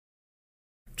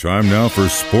Time now for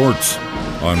sports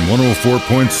on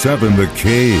 104.7 The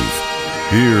Cave.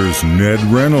 Here's Ned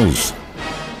Reynolds.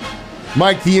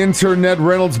 Mike, the intern, Ned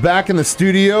Reynolds, back in the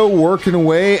studio working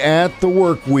away at the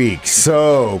work week.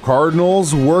 So,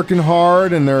 Cardinals working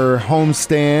hard in their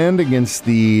homestand against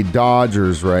the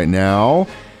Dodgers right now.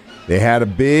 They had a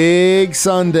big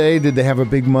Sunday. Did they have a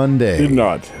big Monday? Did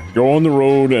not. Go on the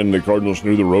road, and the Cardinals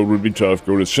knew the road would be tough.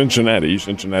 Go to Cincinnati.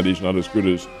 Cincinnati's not as good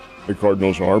as the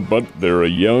Cardinals are, but they're a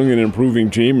young and improving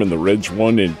team, and the Reds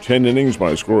won in 10 innings by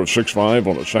a score of 6-5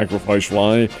 on a sacrifice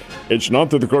fly. It's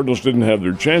not that the Cardinals didn't have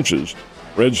their chances.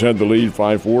 Reds had the lead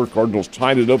 5-4. Cardinals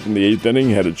tied it up in the 8th inning,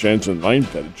 had a chance in the 9th,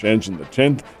 had a chance in the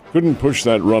 10th. Couldn't push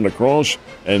that run across,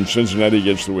 and Cincinnati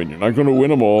gets the win. You're not going to win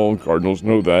them all. Cardinals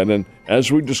know that. And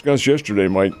as we discussed yesterday,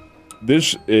 Mike,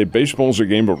 baseball's a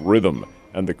game of rhythm,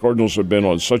 and the Cardinals have been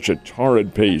on such a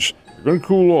torrid pace. They're going to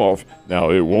cool off. Now,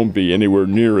 it won't be anywhere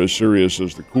near as serious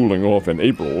as the cooling off in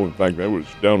April. In fact, that was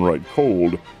downright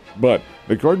cold. But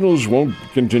the Cardinals won't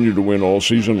continue to win all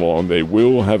season long. They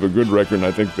will have a good record, and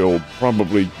I think they'll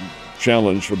probably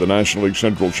challenge for the National League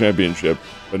Central Championship.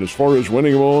 But as far as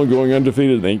winning them all and going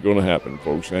undefeated, it ain't going to happen,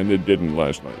 folks, and it didn't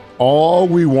last night. All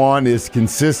we want is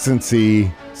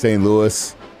consistency, St.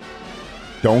 Louis.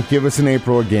 Don't give us an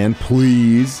April again,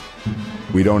 please.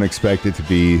 We don't expect it to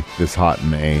be this hot in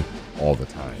May all the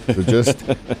time. So just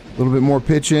a little bit more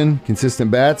pitching, consistent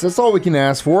bats. That's all we can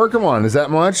ask for. Come on, is that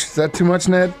much? Is that too much,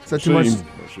 Ned? Is that too much?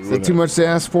 Is that too much to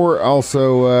ask for?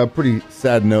 Also, pretty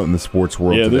sad note in the sports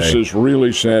world today. Yeah, this is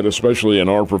really sad, especially in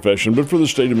our profession. But for the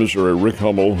state of Missouri, Rick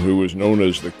Hummel, who is known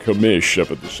as the commish up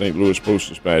at the St. Louis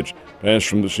Post-Dispatch, passed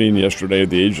from the scene yesterday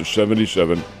at the age of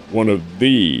 77. One of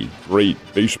the great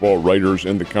baseball writers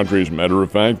in the country, as a matter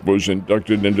of fact, was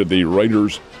inducted into the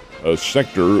writers'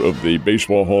 sector of the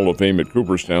Baseball Hall of Fame at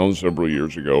Cooperstown several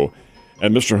years ago.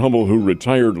 And Mr. Hummel, who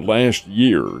retired last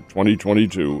year,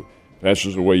 2022,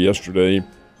 passes away yesterday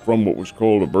from what was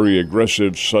called a very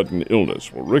aggressive sudden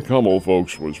illness. Well, Rick Hummel,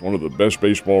 folks, was one of the best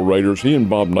baseball writers. He and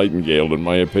Bob Nightingale, in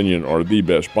my opinion, are the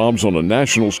best. Bob's on a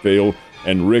national scale,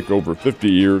 and Rick, over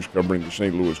 50 years covering the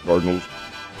St. Louis Cardinals.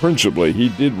 Principally, he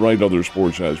did write other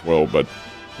sports as well, but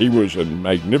he was a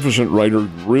magnificent writer,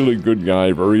 really good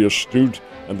guy, very astute,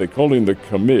 and they called him the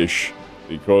commish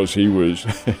because he was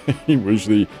he was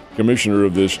the commissioner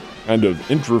of this kind of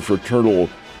intrafraternal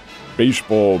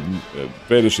baseball,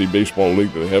 fantasy baseball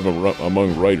league that they have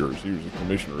among writers. He was the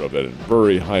commissioner of that and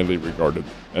very highly regarded.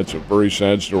 That's a very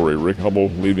sad story. Rick Hummel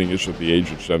leaving us at the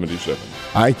age of 77.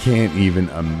 I can't even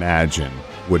imagine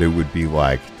what it would be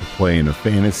like to play in a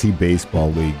fantasy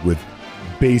baseball league with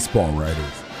baseball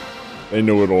writers. They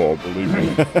know it all, believe me.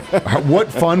 What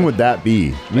fun would that be?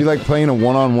 It'd be like playing a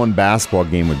one-on-one basketball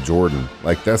game with Jordan.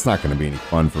 Like, that's not going to be any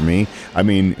fun for me. I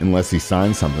mean, unless he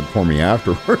signs something for me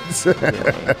afterwards.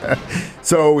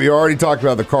 So we already talked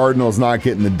about the Cardinals not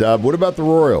getting the dub. What about the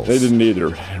Royals? They didn't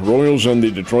either. Royals and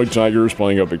the Detroit Tigers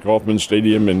playing up at Kauffman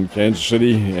Stadium in Kansas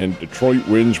City, and Detroit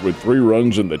wins with 3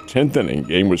 runs in the 10th inning.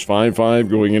 Game was 5-5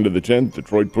 going into the 10th.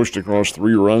 Detroit pushed across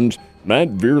 3 runs. Matt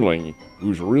Vierling,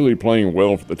 who's really playing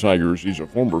well for the Tigers, he's a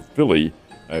former Philly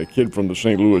kid from the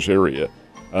St. Louis area,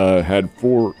 had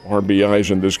 4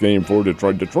 RBIs in this game for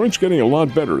Detroit. Detroit's getting a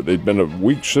lot better. They've been a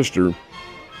weak sister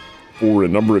for a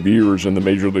number of years in the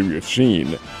Major League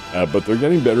scene, but they're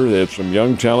getting better. They have some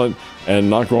young talent and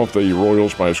knock off the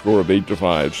Royals by a score of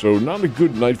 8-5. So not a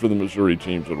good night for the Missouri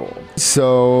teams at all.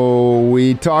 So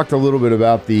we talked a little bit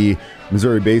about the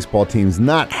Missouri baseball teams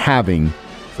not having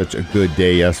such a good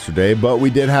day yesterday, but we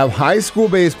did have high school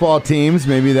baseball teams.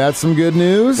 Maybe that's some good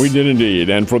news. We did indeed,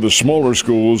 and for the smaller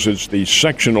schools, it's the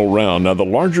sectional round. Now, the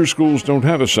larger schools don't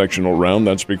have a sectional round.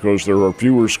 That's because there are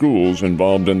fewer schools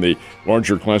involved in the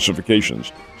larger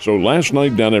classifications. So last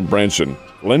night down in Branson,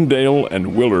 Glendale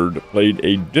and Willard played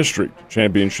a district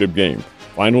championship game.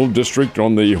 Final district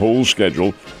on the whole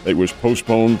schedule. It was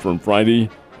postponed from Friday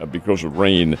because of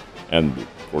rain, and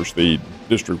of course the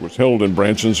district was held in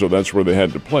Branson, so that's where they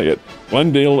had to play it.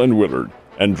 Glendale and Willard.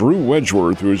 And Drew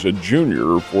Wedgeworth, who is a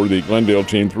junior for the Glendale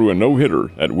team, threw a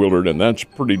no-hitter at Willard, and that's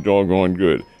pretty doggone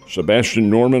good. Sebastian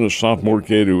Norman, a sophomore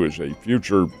kid who is a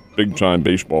future big-time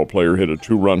baseball player, hit a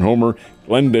 2-run homer.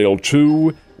 Glendale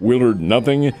 2, Willard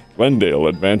nothing. Glendale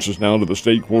advances now to the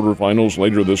state quarterfinals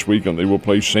later this week, and they will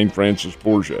play St. Francis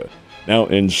Borgia. Now,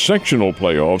 in sectional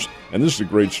playoffs, and this is a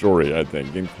great story, I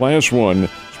think, in Class 1,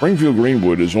 Springfield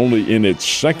Greenwood is only in its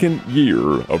second year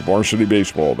of varsity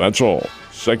baseball. That's all.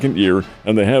 Second year,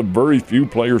 and they have very few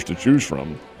players to choose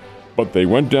from. But they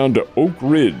went down to Oak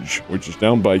Ridge, which is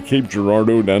down by Cape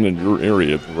Girardeau, down in your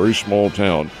area. It's a very small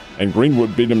town. And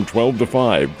Greenwood beat them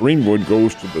 12-5. Greenwood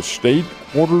goes to the state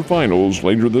quarterfinals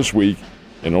later this week.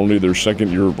 in only their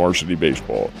second year of varsity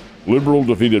baseball. Liberal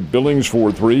defeated Billings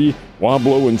 4-3.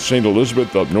 Wablo and St.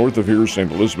 Elizabeth up north of here.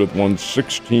 St. Elizabeth won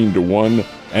 16-1.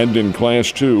 And in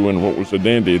Class 2, and what was a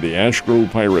dandy, the Ash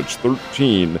Grove Pirates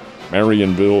 13,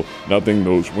 Marionville nothing.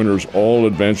 Those winners all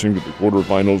advancing to the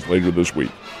quarterfinals later this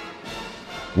week.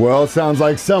 Well, it sounds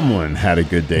like someone had a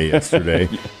good day yesterday.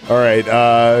 All right.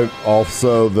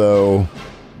 Also, though,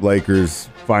 Lakers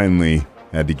finally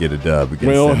had to get a dub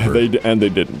against Denver. They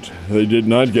didn't. They did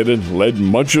not get it. Led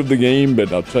much of the game,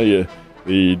 but I'll tell you,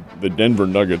 the Denver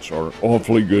Nuggets are an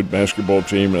awfully good basketball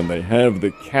team, and they have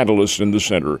the catalyst in the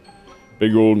center.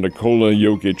 Big old Nikola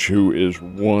Jokic, who is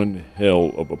one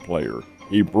hell of a player.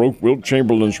 He broke Wilt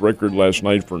Chamberlain's record last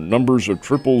night for numbers of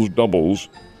triples-doubles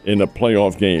in a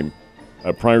playoff game.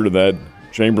 Prior to that,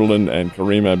 Chamberlain and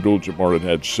Kareem Abdul-Jabbar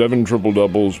had 7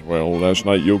 triple-doubles. Well, last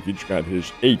night Jokic got his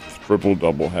 8th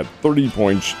triple-double, had 30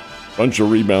 points, bunch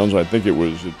of rebounds. I think it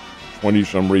was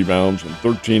 20-some rebounds and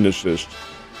 13 assists.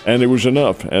 And it was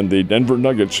enough, and the Denver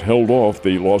Nuggets held off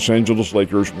the Los Angeles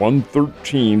Lakers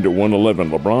 113-111.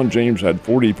 LeBron James had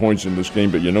 40 points in this game,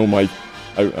 but you know, Mike,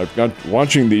 I've got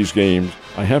watching these games,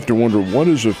 I have to wonder what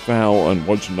is a foul and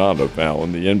what's not a foul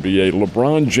in the NBA.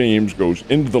 LeBron James goes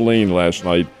into the lane last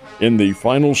night in the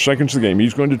final seconds of the game.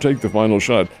 He's going to take the final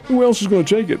shot. Who else is going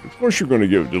to take it? Of course you're going to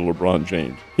give it to LeBron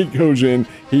James. He goes in.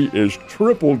 He is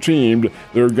triple teamed.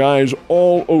 There are guys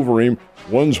all over him.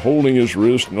 One's holding his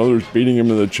wrist, another's beating him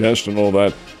in the chest and all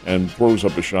that, and throws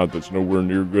up a shot that's nowhere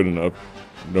near good enough.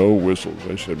 No whistles.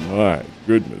 I said, my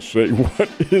goodness sake, what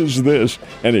is this?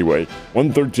 Anyway,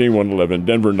 113-111.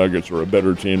 Denver Nuggets are a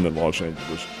better team than Los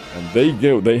Angeles,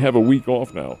 and they have a week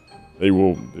off now. They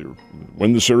will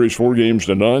win the series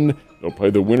 4-0. They'll play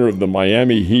the winner of the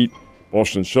Miami Heat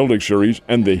Boston Celtics series,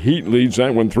 and the Heat leads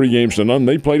that one 3-0.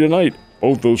 They play tonight.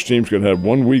 Both those teams could have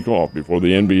 1 week off before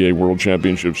the NBA World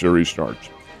Championship Series starts.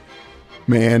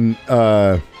 Man,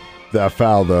 that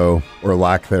foul, though, or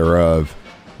lack thereof,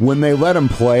 when they let him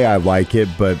play, I like it,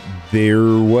 but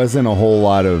there wasn't a whole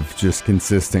lot of just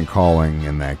consistent calling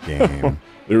in that game.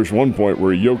 There's one point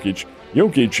where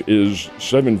Jokic is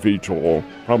 7 feet tall,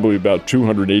 probably about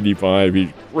 285. He's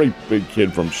a great big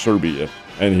kid from Serbia,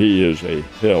 and he is a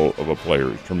hell of a player,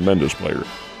 a tremendous player.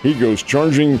 He goes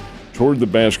charging toward the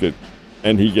basket,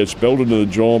 and he gets belted in the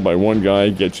jaw by one guy,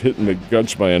 gets hit in the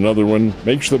guts by another one,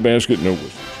 makes the basket, no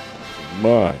whistles.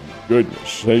 My goodness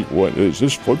sake, what is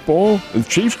this, football? The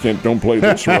Chiefs don't play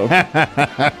this rough.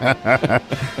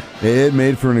 It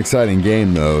made for an exciting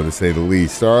game, though, to say the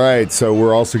least. All right, so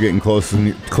we're also getting closer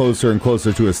and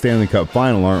closer to a Stanley Cup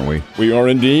final, aren't we? We are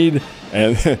indeed,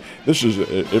 and this is,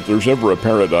 if there's ever a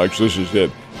paradox, this is it.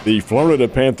 The Florida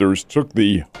Panthers took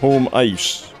the home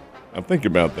ice. Now think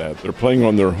about that. They're playing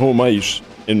on their home ice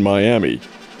in Miami.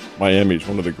 Miami is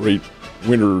one of the great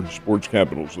winter sports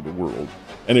capitals of the world.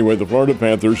 Anyway, the Florida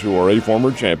Panthers, who are a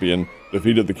former champion,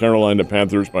 defeated the Carolina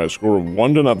Panthers by a score of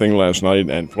 1-0 last night,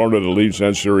 and Florida leads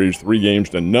that series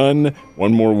 3-0.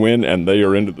 One more win, and they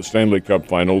are into the Stanley Cup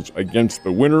Finals against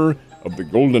the winner of the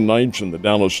Golden Knights and the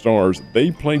Dallas Stars.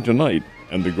 They play tonight,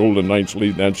 and the Golden Knights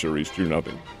lead that series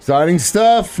 2-0. Exciting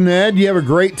stuff, Ned. You have a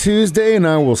great Tuesday, and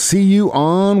I will see you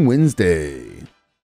on Wednesday.